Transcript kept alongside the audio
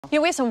You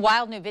know, we have some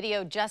wild new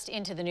video just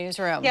into the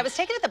newsroom. Yeah, it was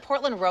taken at the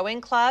Portland Rowing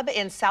Club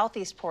in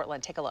southeast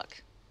Portland. Take a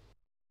look.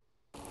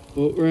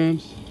 Boat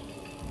ramps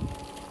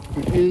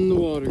are in the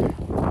water.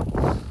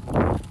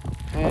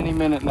 Any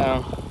minute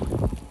now.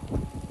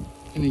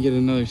 Gonna get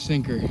another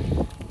sinker.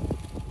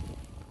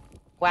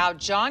 Wow,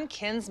 John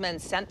Kinsman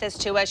sent this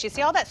to us. You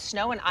see all that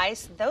snow and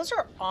ice? Those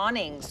are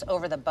awnings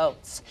over the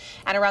boats.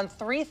 And around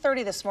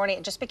 3:30 this morning,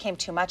 it just became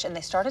too much and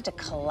they started to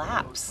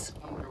collapse.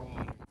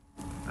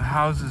 The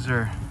houses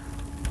are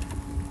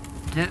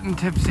getting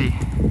tipsy. There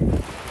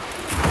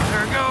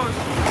it goes.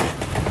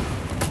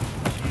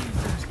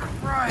 Jesus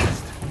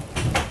Christ.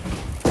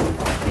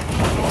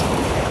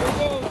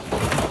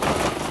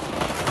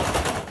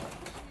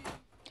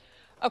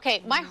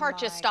 Okay, my heart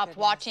just stopped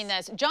watching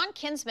this. John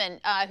Kinsman,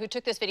 who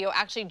took this video,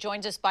 actually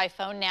joins us by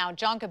phone now.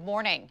 John, good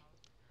morning.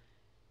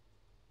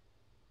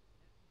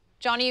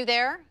 John, are you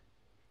there?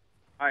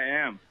 I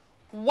am.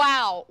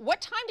 Wow. What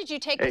time did you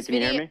take this can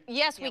you video? hear me?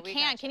 Yes, we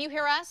can. Can you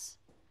hear us?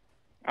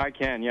 I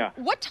can, yeah.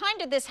 What time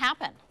did this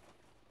happen?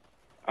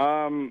 So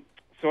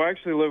I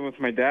actually live with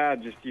my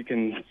dad. Just you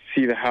can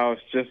see the house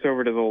just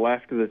over to the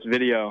left of this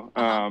video.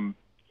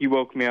 He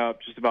woke me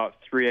up just about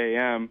 3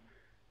 a.m.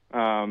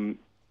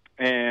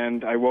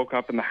 And I woke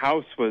up and the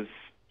house was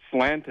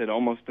slanted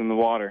almost in the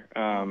water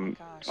on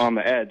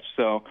the edge.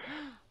 So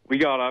we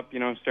got up,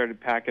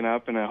 started packing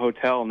up in a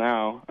hotel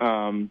now.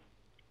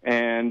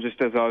 And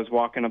just as I was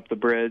walking up the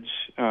bridge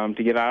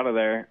to get out of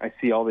there, I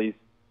see all these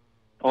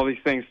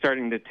things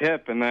starting to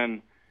tip, and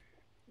then,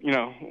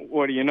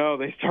 what do you know?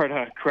 They start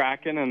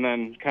cracking and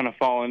then kind of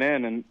falling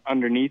in, and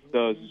underneath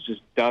those is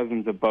just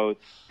dozens of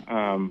boats.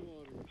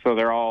 So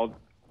they're all,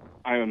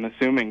 I'm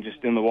assuming,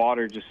 just in the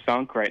water, just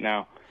sunk right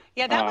now.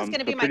 Yeah, that was going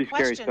to be my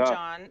question,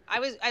 John. I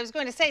was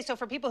going to say, so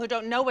for people who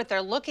don't know what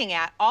they're looking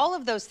at, all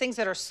of those things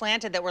that are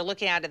slanted that we're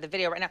looking at in the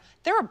video right now,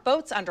 there are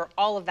boats under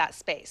all of that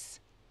space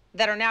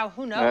that are now,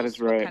 who knows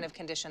what kind of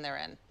condition they're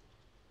in.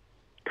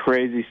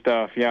 Crazy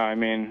stuff. Yeah, I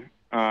mean,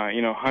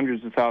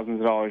 hundreds of thousands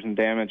of dollars in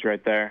damage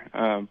right there.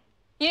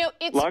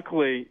 It's...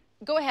 Luckily,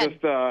 go ahead.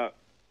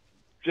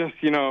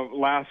 Just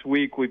last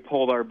week we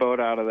pulled our boat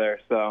out of there,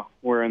 so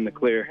we're in the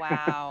clear.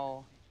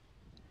 Wow.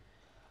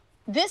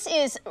 This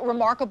is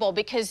remarkable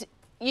because,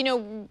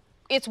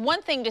 it's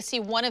one thing to see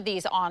one of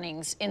these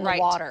awnings in the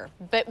water,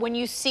 but when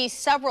you see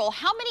several,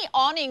 how many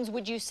awnings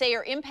would you say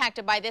are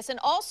impacted by this? And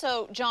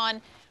also,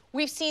 John,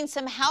 we've seen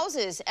some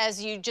houses,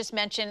 as you just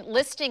mentioned,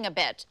 listing a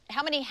bit.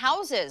 How many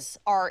houses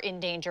are in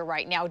danger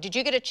right now? Did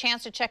you get a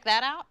chance to check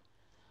that out?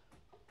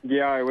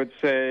 Yeah, I would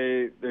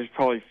say there's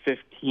probably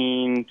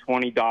 15,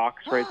 20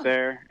 docks right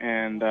there.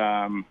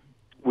 And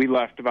we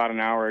left about an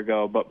hour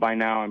ago, but by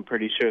now I'm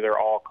pretty sure they're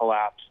all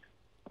collapsed.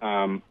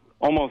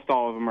 Almost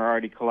all of them are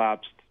already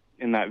collapsed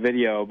in that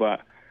video,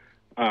 but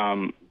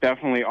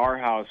definitely our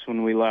house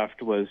when we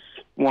left was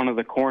one of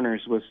the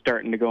corners was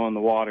starting to go in the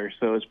water,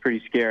 so it was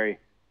pretty scary.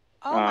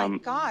 Oh my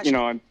gosh.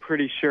 I'm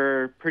pretty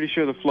sure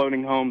the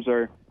floating homes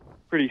are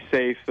pretty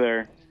safe.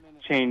 They're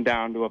chained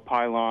down to a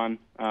pylon,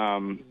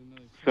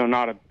 so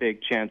not a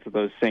big chance of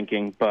those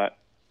sinking, but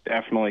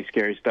definitely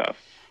scary stuff.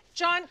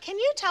 John, can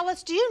you tell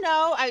us, do you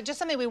know, just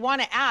something we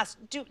want to ask,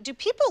 do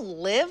people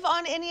live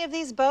on any of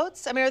these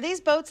boats? I mean, are these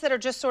boats that are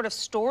just sort of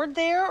stored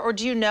there, or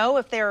do you know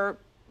if there are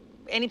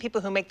any people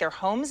who make their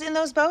homes in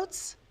those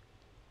boats?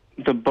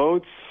 The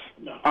boats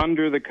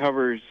under the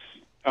covers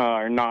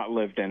are not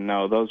lived in,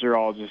 no. Those are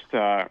all just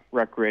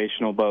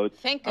recreational boats.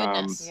 Thank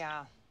goodness.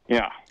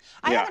 Yeah,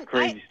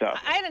 crazy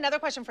stuff. I had another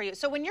question for you.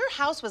 So when your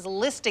house was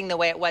listing the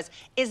way it was,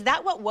 is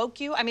that what woke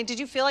you? I mean, did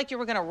you feel like you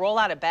were going to roll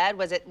out of bed?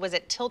 Was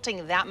it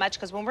tilting that much?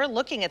 Because when we're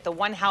looking at the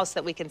one house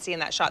that we can see in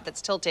that shot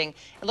that's tilting,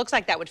 it looks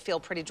like that would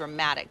feel pretty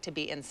dramatic to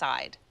be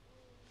inside.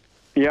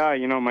 Yeah,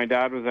 my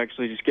dad was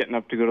actually just getting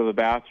up to go to the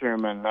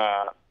bathroom, and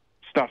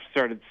stuff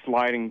started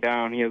sliding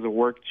down. He has a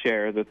work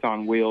chair that's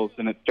on wheels,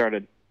 and it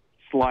started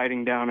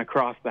sliding down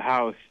across the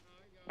house.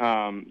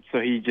 So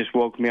he just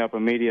woke me up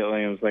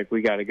immediately and was like,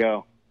 we got to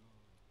go.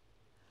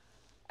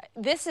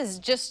 This is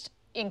just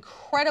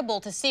incredible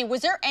to see.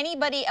 Was there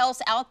anybody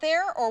else out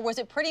there, or was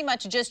it pretty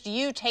much just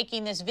you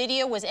taking this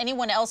video? Was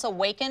anyone else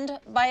awakened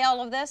by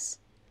all of this?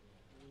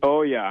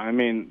 Oh, yeah. I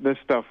mean, this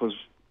stuff was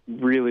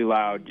really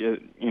loud.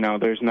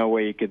 There's no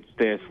way you could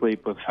stay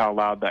asleep with how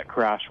loud that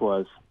crash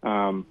was.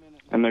 And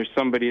there's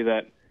somebody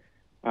that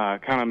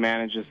kind of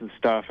manages the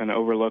stuff and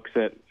overlooks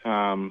it.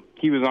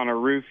 He was on a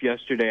roof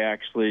yesterday,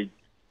 actually,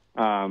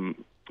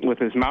 with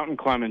his mountain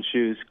climbing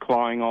shoes,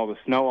 clawing all the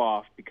snow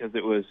off because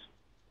it was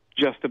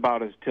just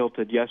about as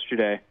tilted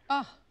yesterday.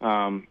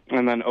 And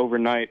then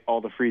overnight, all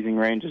the freezing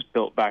rain just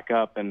built back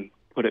up and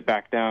put it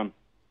back down.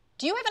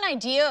 Do you have an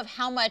idea of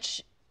how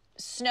much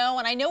snow,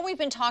 and I know we've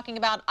been talking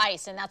about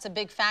ice, and that's a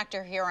big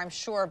factor here, I'm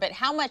sure, but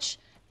how much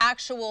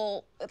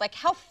actual,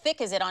 how thick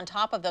is it on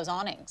top of those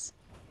awnings?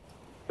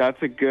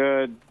 That's a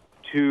good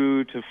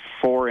 2 to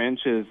 4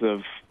 inches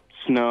of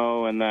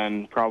snow, and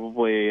then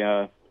probably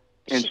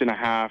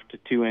 1.5 to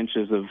 2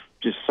 inches of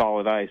just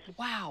solid ice.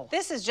 Wow.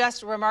 This is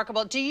just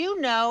remarkable. Do you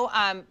know,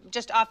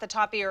 just off the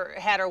top of your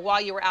head or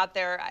while you were out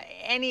there,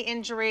 any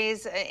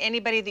injuries,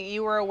 anybody that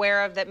you were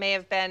aware of that may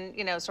have been,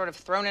 you know, sort of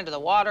thrown into the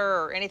water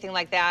or anything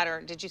like that?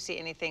 Or did you see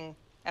anything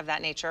of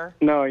that nature?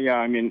 No, yeah,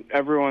 I mean,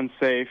 everyone's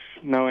safe,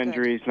 no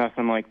injuries,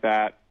 nothing like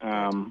that.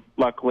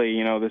 Luckily,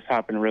 you know, this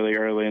happened really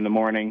early in the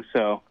morning,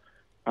 so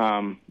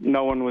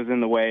no one was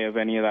in the way of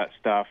any of that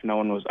stuff. No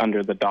one was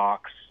under the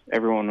docks.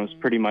 Everyone was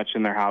pretty much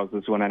in their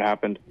houses when it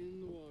happened.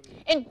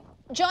 And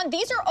John,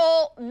 these are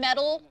all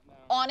metal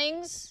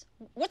awnings.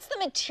 What's the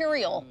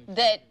material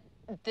that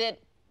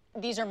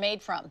these are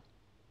made from?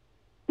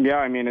 Yeah,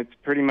 I mean, it's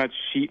pretty much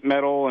sheet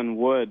metal and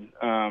wood.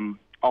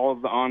 All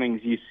of the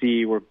awnings you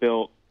see were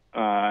built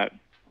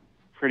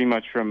pretty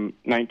much from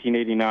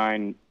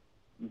 1989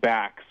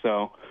 back.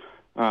 So,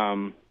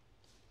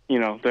 you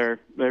know, they're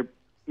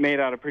made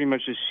out of pretty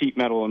much just sheet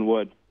metal and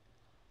wood. I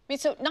mean,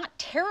 so not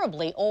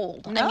terribly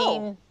old. No. I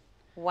mean,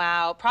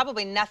 wow,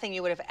 probably nothing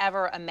you would have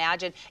ever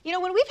imagined. You know,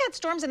 when we've had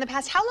storms in the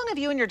past, how long have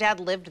you and your dad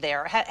lived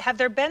there? Have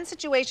there been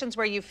situations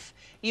where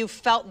you've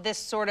felt this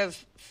sort of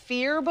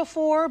fear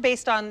before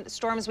based on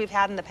storms we've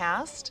had in the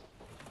past?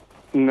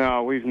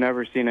 No, we've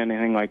never seen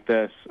anything like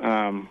this.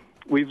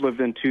 We've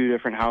lived in 2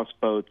 different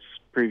houseboats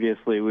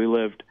previously. We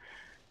lived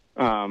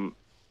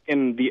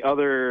in the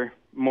other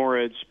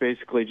moorage,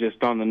 basically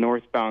just on the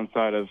northbound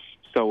side of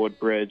Sellwood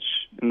Bridge,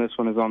 and this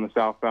one is on the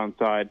southbound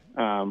side.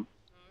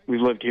 We've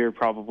lived here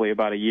probably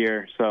about a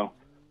year, so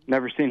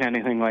never seen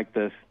anything like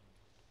this.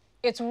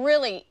 it's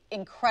really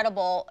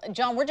incredible.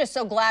 John, we're just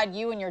so glad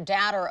you and your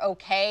dad are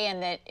okay,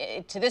 and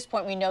that to this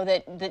point we know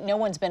that no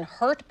one's been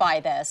hurt by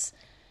this.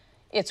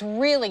 It's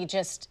really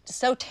just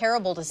so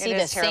terrible to see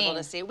this scene. It is terrible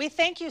to see. We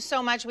thank you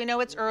so much. We know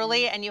it's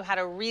early and you had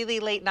a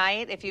really late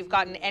night. If you've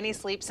gotten any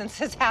sleep since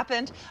this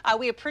happened,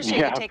 we appreciate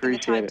you taking the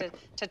time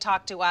to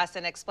talk to us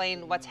and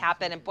explain what's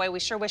happened. And boy, we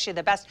sure wish you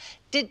the best.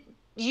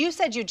 You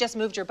said you just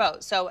moved your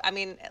boat, so I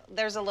mean,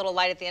 there's a little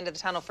light at the end of the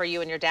tunnel for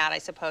you and your dad, I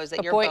suppose,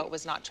 that your boat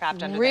was not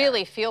trapped under there.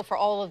 Really feel for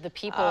all of the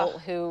people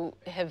who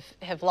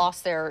have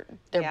lost their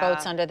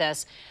boats under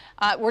this.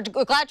 We're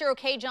glad you're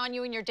okay, John,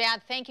 you and your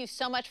dad. Thank you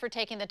so much for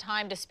taking the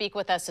time to speak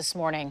with us this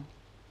morning.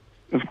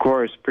 Of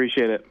course,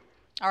 appreciate it.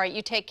 All right,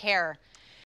 you take care.